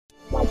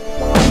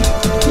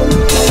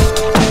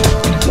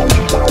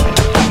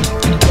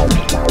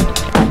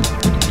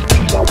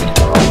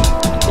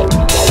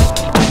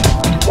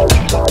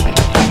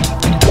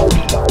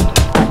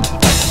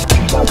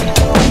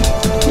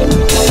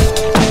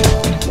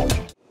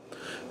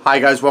Hi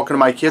guys, welcome to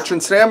my kitchen.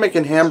 Today I'm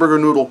making hamburger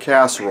noodle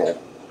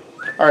casserole.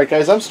 Alright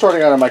guys, I'm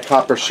starting out on my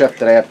copper chef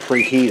that I have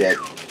preheated.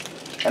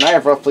 And I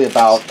have roughly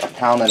about 1.5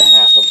 pounds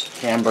of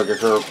hamburger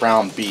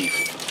ground beef.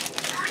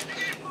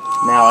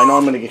 Now I know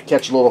I'm going to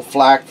catch a little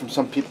flack from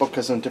some people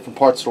because in different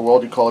parts of the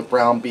world you call it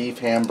ground beef,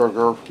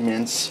 hamburger,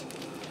 mince.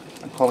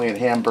 I'm calling it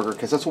hamburger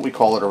because that's what we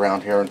call it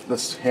around here.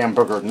 This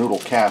hamburger noodle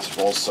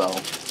casserole. So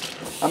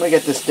I'm going to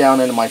get this down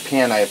into my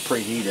pan I have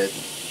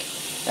preheated.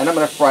 And I'm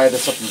going to fry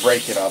this up and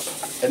break it up.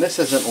 And this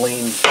isn't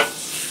lean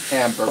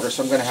hamburger,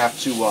 so I'm going to have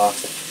to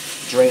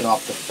drain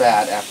off the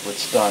fat after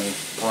it's done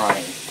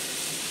frying.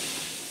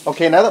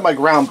 Okay, now that my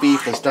ground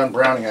beef is done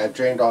browning, I've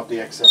drained off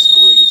the excess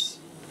grease.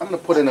 I'm going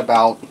to put in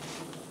about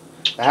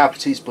 1/2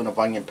 teaspoon of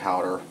onion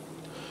powder.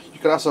 You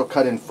can also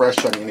cut in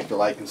fresh onion if you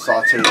like and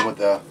saute it with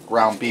the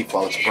ground beef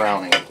while it's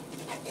browning.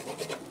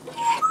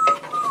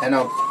 And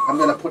I'm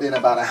going to put in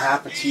about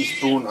 1/2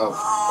 teaspoon of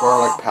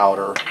garlic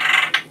powder.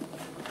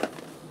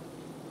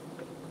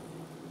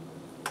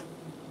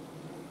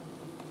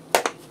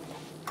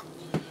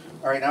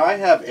 Alright, now I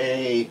have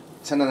a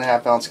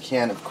 10.5 ounce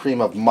can of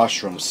cream of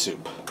mushroom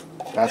soup.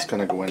 That's going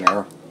to go in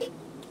there.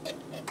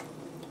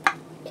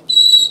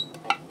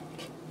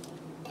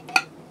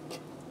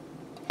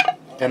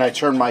 And I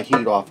turned my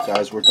heat off,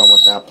 guys. We're done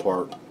with that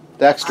part.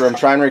 Dexter, I'm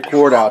trying to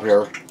record out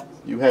here.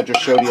 You had your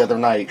show the other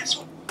night.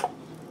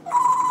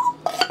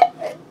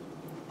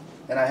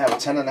 And I have a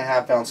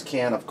 10.5 ounce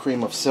can of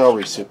cream of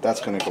celery soup.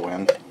 That's going to go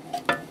in.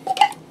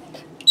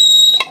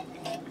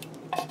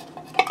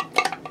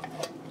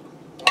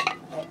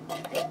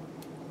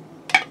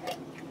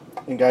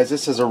 And guys,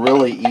 this is a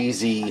really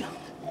easy,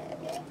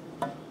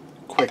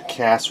 quick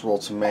casserole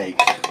to make.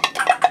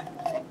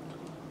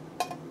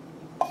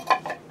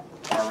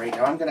 Alright,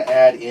 now I'm going to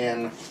add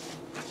in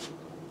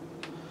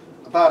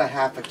about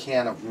 1/2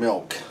 can of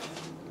milk.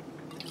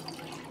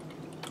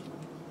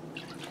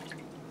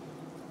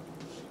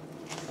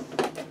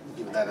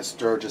 Give that a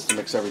stir just to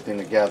mix everything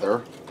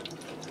together.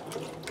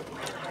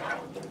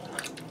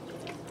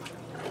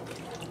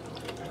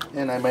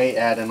 And I may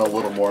add in a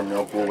little more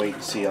milk. We'll wait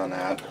and see on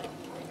that.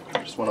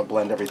 I just want to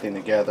blend everything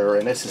together,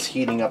 and this is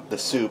heating up the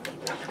soup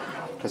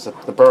because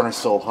the burner's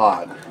still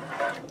hot.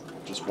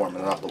 Just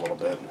warming it up a little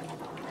bit.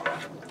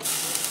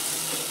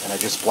 And I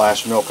just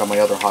splashed milk on my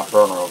other hot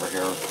burner over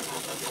here.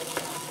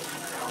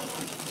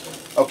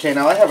 Okay,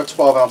 now I have a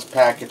 12-ounce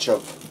package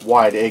of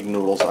wide egg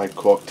noodles I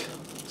cooked,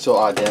 so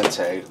al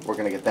dente. We're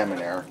going to get them in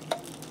there.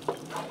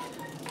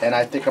 And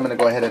I think I'm going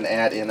to go ahead and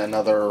add in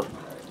another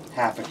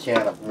 1/2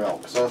 can of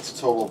milk. So that's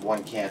a total of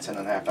 1 can,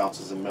 10.5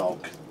 ounces of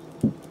milk.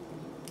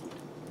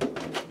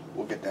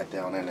 We'll get that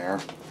down in there.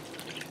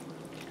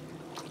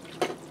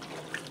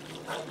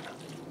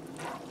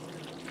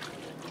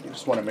 You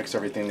just want to mix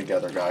everything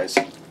together, guys.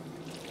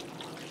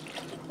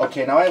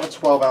 Okay, now I have a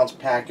 12-ounce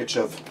package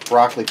of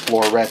broccoli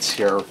florets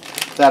here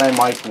that I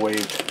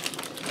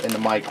microwaved in the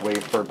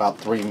microwave for about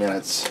 3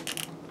 minutes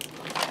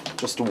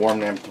just to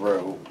warm them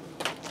through.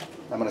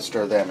 I'm going to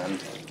stir them in.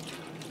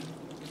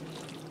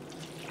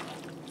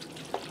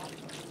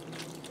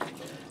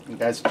 And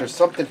guys, if there's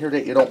something here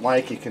that you don't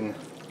like, you can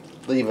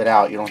leave it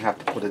out. You don't have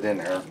to put it in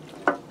there.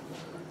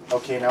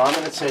 Okay, now I'm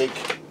going to take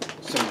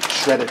some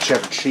shredded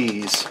cheddar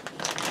cheese.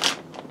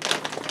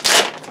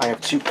 I have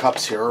 2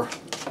 cups here.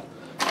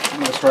 I'm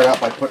going to start out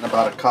by putting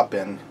about 1 cup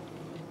in.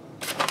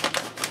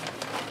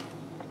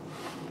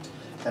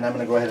 And I'm going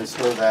to go ahead and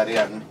stir that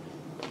in.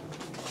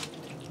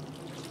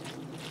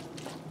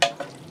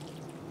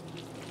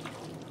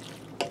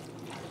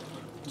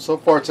 So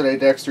far today,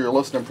 Dexter, you're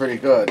listening pretty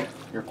good.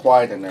 You're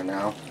quiet in there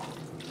now.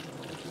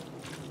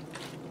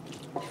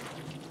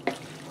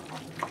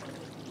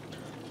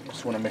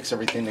 Just want to mix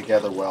everything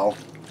together well.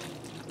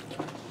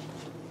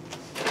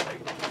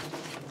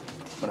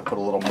 I'm going to put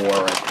a little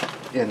more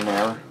in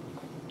there.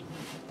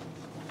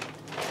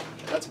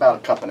 That's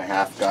about 1.5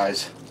 cups,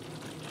 guys.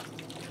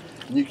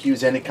 You can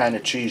use any kind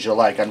of cheese you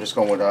like. I'm just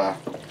going with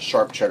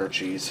sharp cheddar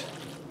cheese.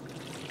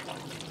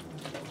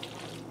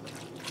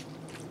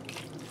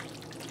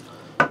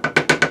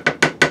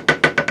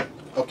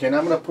 Okay, now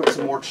I'm going to put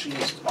some more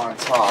cheese on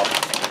top.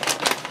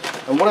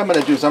 And what I'm going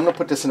to do is I'm going to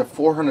put this in a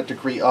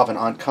 400-degree oven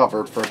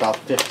uncovered for about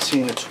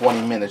 15 to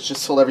 20 minutes,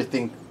 just so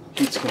everything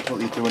heats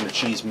completely through and the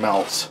cheese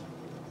melts.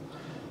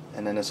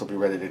 And then this will be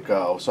ready to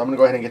go. So I'm going to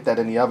go ahead and get that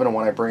in the oven, and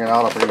when I bring it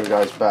out, I'll bring you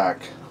guys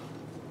back.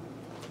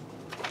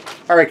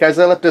 Alright guys,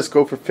 I let this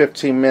go for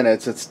 15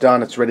 minutes. It's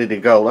done. It's ready to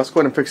go. Let's go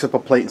ahead and fix up a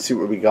plate and see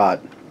what we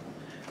got.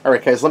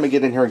 Alright guys, let me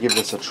get in here and give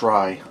this a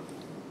try.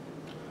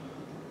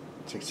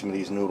 Take some of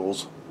these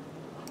noodles.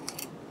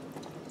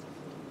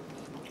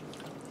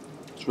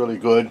 It's really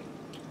good.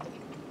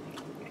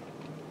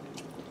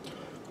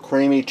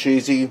 Creamy,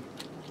 cheesy,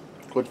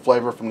 good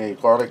flavor from the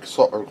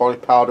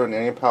garlic powder and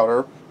onion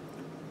powder.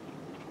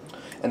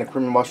 And the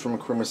cream of mushroom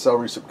and cream of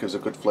celery soup gives a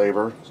good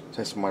flavor.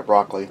 Taste of my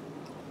broccoli.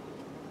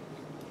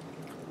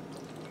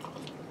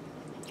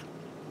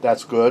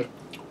 That's good.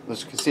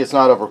 As you can see, it's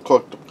not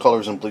overcooked. The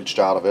color's been bleached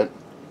out of it.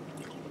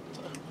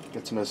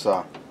 Get some of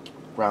this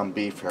ground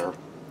beef here.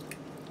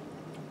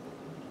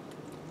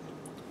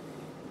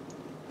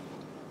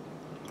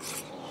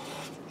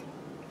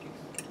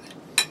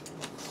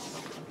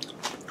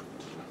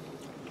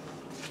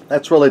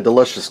 That's really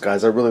delicious,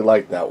 guys. I really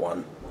like that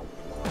one.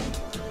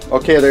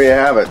 Okay, there you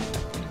have it.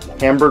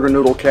 Hamburger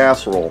noodle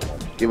casserole.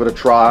 Give it a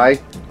try.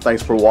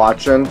 Thanks for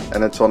watching,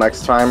 and until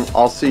next time,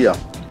 I'll see ya.